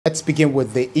Let's begin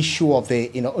with the issue of the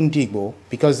Igbo,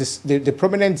 because the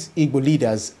prominent Igbo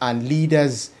leaders and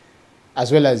leaders, as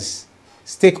well as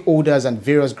stakeholders and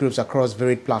various groups across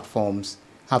varied platforms,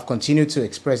 have continued to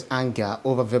express anger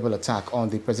over verbal attack on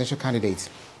the presidential candidate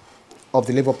of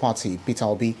the Labour Party, Peter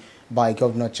Obi, by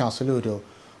Governor Charles Soludo.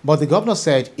 But the governor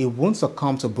said he won't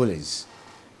succumb to bullies.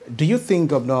 Do you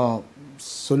think Governor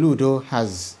Soludo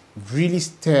has really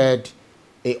stirred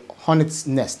a hornet's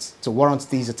nest to warrant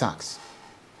these attacks?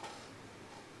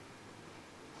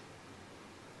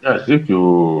 Yes, if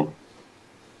you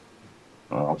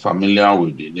are familiar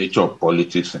with the nature of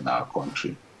politics in our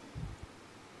country,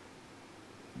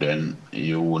 then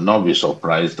you will not be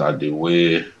surprised at the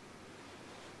way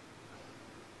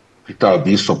Peter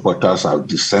Obi's supporters have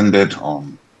descended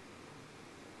on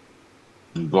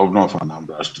the governor of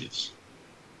Anambra State.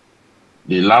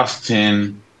 The last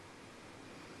thing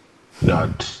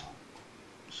that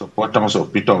supporters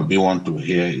of Peter Obi want to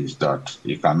hear is that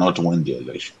he cannot win the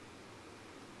election.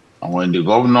 And when the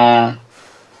governor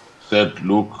said,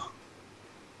 look,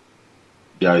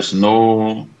 there is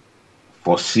no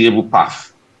foreseeable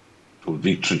path to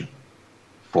victory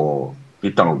for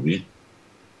Peter Obi,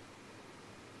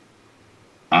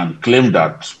 and claimed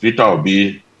that Peter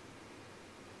Obi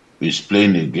is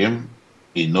playing a game,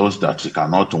 he knows that he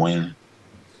cannot win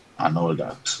and all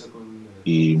that,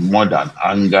 he more than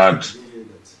angered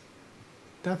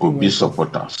Obi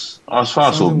supporters. As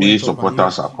far as Obi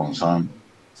supporters are concerned,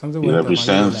 he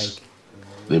represents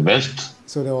the best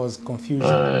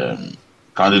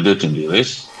candidate in the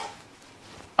race.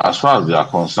 As far as they are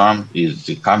concerned, is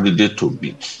the candidate to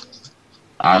beat.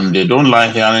 And they don't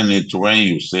like hearing it when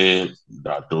you say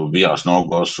that Obi has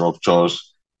not got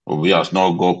structures, Obi has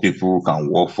not got people who can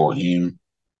work for him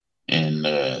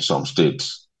in some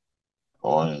states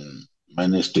or in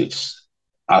many states.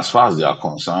 As far as they are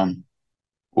concerned,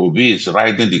 Obi is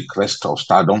riding the crest of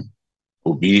stardom.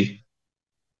 Obi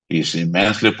is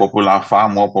immensely popular, far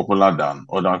more popular than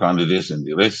other candidates in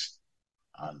the race.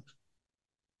 And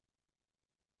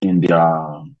in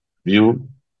their view,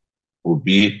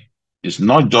 Obi is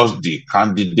not just the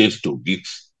candidate to beat.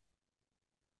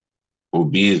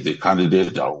 Obi is the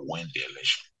candidate that will win the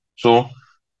election. So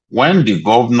when the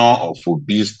governor of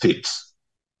Obi's state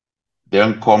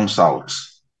then comes out,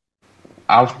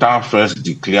 after first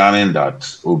declaring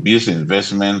that Obi's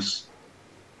investments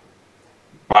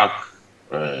back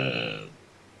in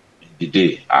the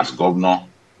day as governor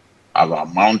have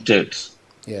amounted,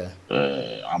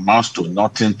 amounts to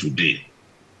nothing today.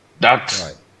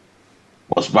 That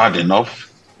was bad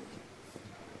enough.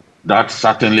 That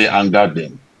certainly angered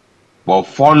them. But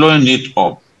following it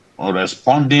up, or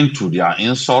responding to their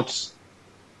insults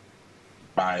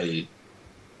by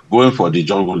going for the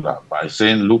jugular, by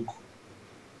saying, look,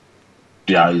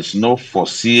 there is no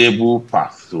foreseeable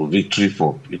path to victory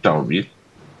for Peter Obi.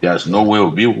 There's no way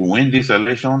Obi will win this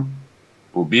election.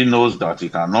 Obi knows that he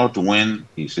cannot win.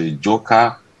 He's a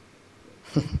joker.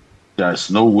 There's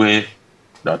no way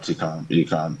that he can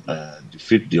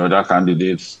defeat the other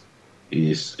candidates.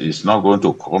 He's not going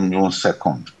to come even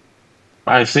second.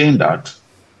 By saying that,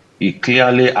 he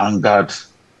clearly angered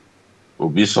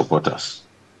Obi supporters.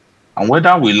 And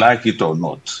whether we like it or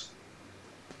not,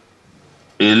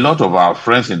 a lot of our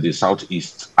friends in the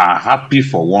Southeast are happy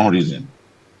for one reason.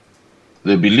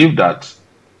 They believe that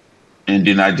in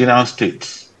the Nigerian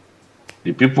states,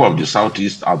 the people of the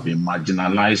Southeast have been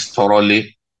marginalized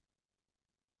thoroughly.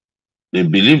 They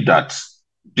believe that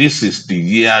this is the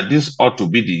year, this ought to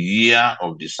be the year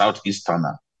of the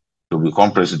Southeasterner to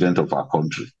become president of our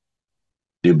country.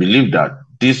 They believe that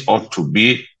this ought to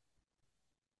be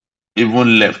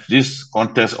even left, this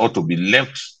contest ought to be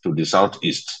left to the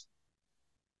Southeast.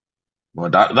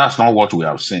 But that's not what we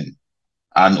have seen.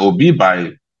 And Obi,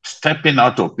 by stepping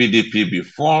out of PDP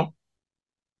before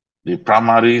the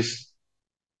primaries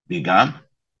began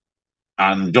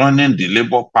and joining the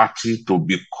Labour Party to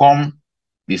become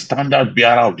the standard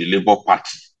bearer of the Labour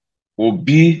Party,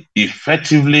 Obi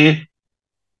effectively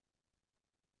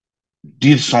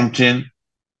did something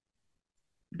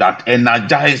that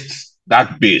energized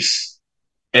that base,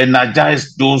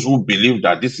 energized those who believe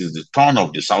that this is the turn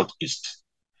of the Southeast.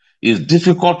 It's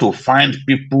difficult to find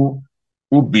people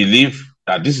who believe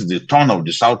that this is the turn of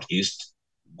the Southeast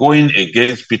going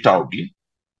against Peter Obi.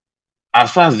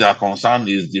 As far as they are concerned,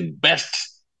 is the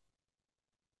best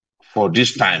for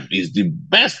this time, is the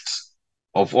best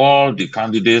of all the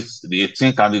candidates, the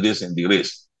 18 candidates in the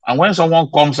race. And when someone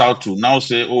comes out to now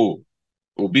say, oh,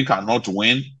 Obi cannot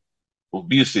win,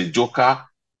 Obi is a joker,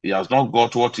 he has not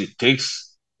got what it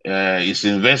takes, his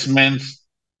investments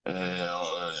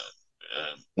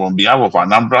on behalf of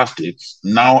Anambra State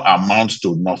now amounts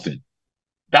to nothing.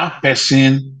 That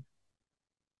person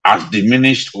has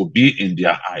diminished Obi in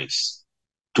their eyes.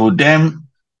 To them,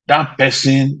 that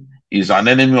person is an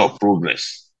enemy of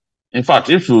progress. In fact,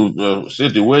 if you see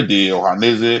the way the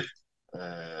Ohanese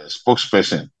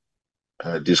spokesperson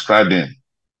described him,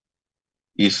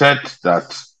 he said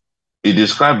that he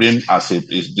described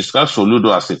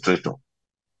Soludo as a traitor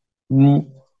who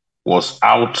was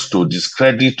out to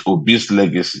discredit Obi's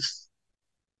legacies,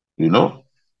 you know.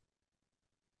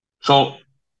 So,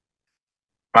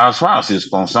 as far as he's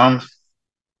concerned,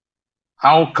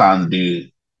 how can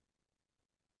the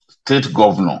state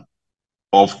governor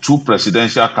of two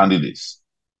presidential candidates,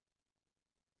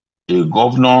 a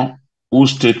governor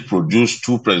whose state produced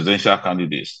two presidential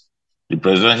candidates, the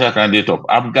presidential candidate of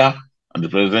ABGA and the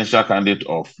presidential candidate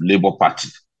of Labour Party,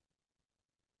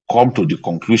 come to the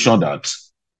conclusion that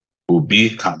Obi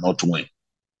cannot win?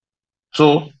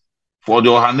 So, for the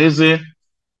Ohanese,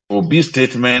 Obi's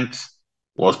statement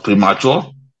was premature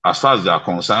as far as they are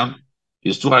concerned.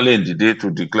 It's too early in the day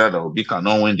to declare that Obi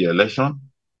cannot win the election.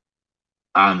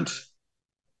 And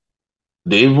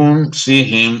they even see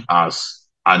him as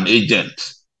an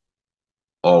agent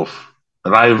of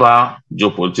rival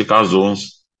geopolitical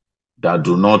zones that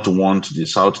do not want the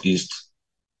Southeast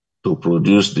to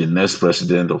produce the next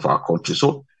president of our country.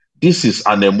 So this is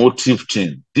an emotive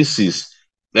thing.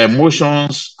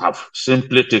 Emotions have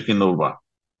simply taken over.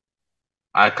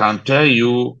 I can tell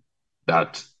you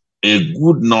that a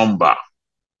good number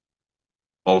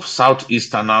of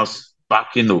Southeasterners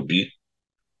backing Obi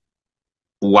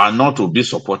who are not Obi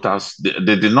supporters.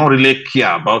 They did not really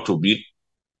care about Obi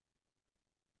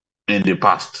in the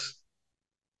past,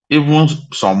 even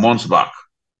some months back.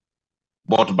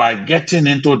 But by getting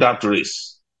into that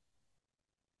race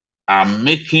and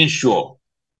making sure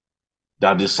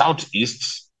that the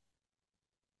Southeast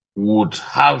would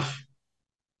have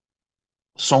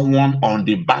someone on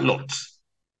the ballot,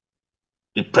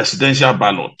 the presidential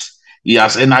ballot, he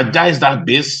has energized that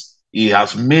base. He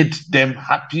has made them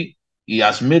happy. He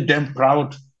has made them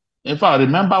proud. In fact,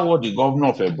 remember what the governor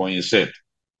of Ebonyi said.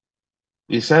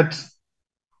 He said,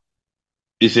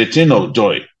 it's a thing of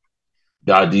joy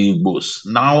that the Igbos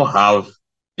now have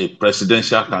a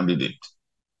presidential candidate,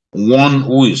 one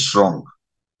who is strong.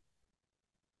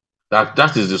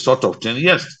 That is the sort of thing.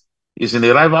 Yes, he's in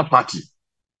a rival party.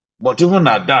 But even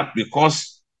at that,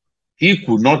 because he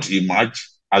could not emerge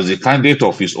as a candidate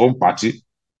of his own party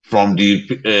from the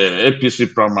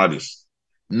APC primaries,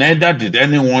 neither did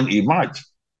anyone emerge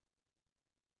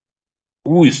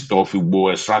who is of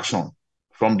Igbo extraction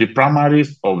from the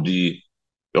primaries of the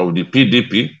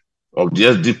PDP, of the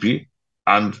SDP,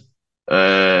 and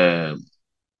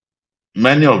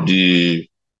many of the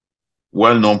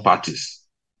well-known parties.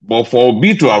 But for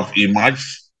Obi to have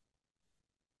emerged,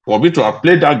 for Obi to have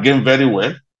played that game very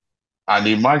well and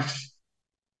emerged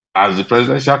as the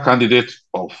presidential candidate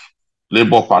of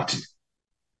Labour Party,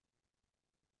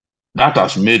 that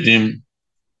has made him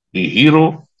the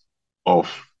hero of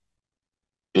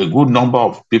a good number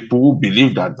of people who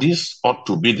believe that this ought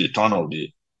to be the turn of the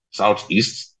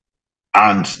Southeast,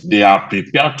 and they are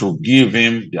prepared to give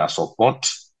him their support,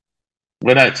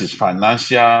 whether it is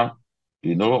financial,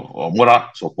 or moral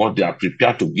support. They are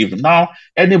prepared to give. Now,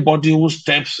 anybody who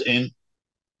steps in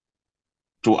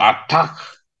to attack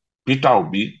Peter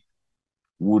Obi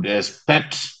would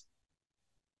expect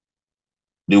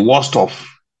the worst of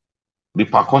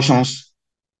repercussions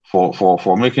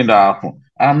for making that happen.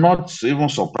 I'm not even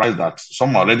surprised that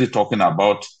some are already talking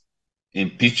about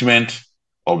impeachment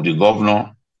of the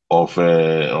governor of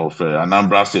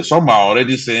Anambra State. Some are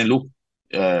already saying, look,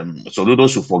 Soludo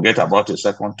should forget about a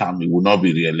second term. He will not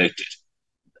be re-elected.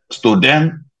 So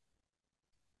then,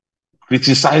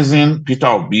 criticizing Peter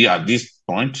Obi at this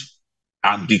point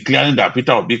and declaring that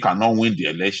Peter Obi cannot win the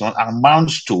election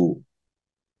amounts to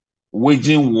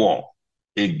waging war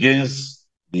against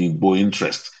the Igbo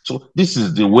interest. So this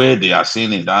is the way they are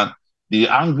seeing it, and the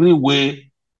angry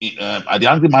way, the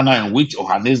angry manner in which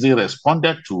Ohanese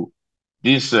responded to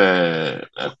this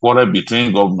quarrel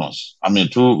between governors,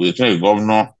 between a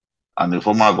governor and a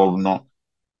former governor,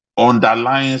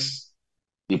 underlines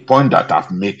the point that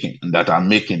I'm making,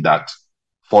 that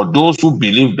for those who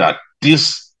believe that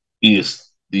this is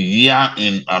the year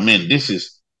this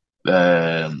is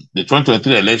the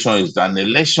 2023 election is an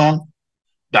election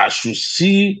that should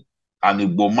see an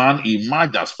Igbo man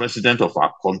emerge as president of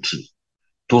our country.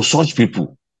 To such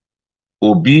people,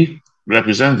 Obi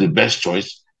represents the best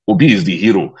choice. Obi is the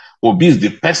hero. Obi is the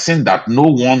person that no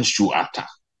one should attack.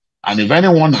 And if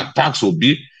anyone attacks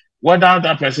Obi, whether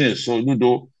that person is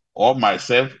Soludo or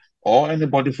myself or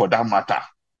anybody for that matter,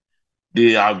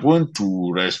 they are going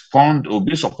to respond,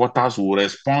 Obi supporters will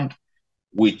respond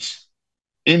with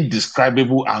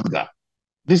indescribable anger.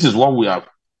 This is what we have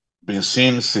been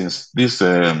seeing since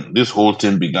this whole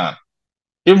thing began.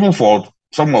 Even for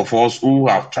some of us who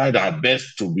have tried our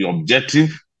best to be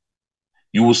objective,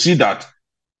 you will see that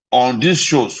on this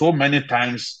show, so many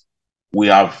times we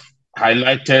have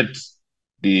highlighted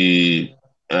the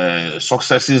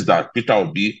successes that Peter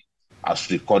Obi has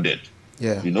recorded,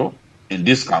 in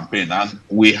this campaign. And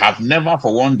we have never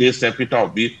for one day said Peter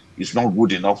Obi is not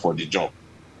good enough for the job.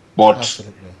 But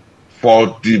absolutely,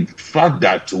 for the fact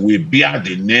that we bear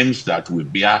the names that we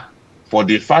bear, for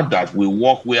the fact that we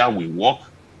walk where we walk,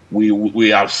 we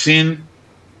have seen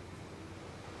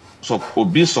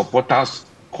Obi supporters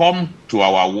come to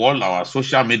our wall, our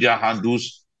social media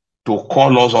handles, to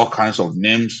call us all kinds of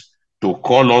names, to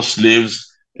call us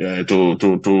slaves, to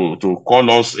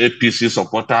call us APC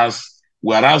supporters,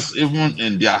 whereas even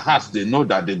in their hearts, they know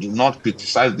that they do not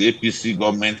criticize the APC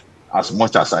government as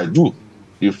much as I do.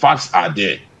 The facts are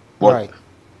there. But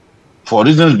for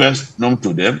reasons best known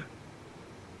to them,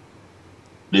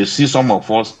 they see some of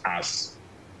us as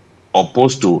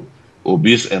opposed to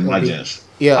Obi's emergence.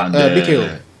 And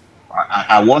BKO.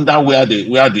 I wonder where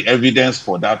the evidence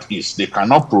for that is. They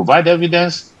cannot provide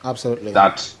evidence. Absolutely.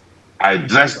 That I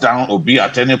dressed down Obi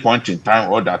at any point in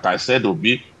time, or that I said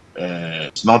Obi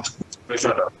is not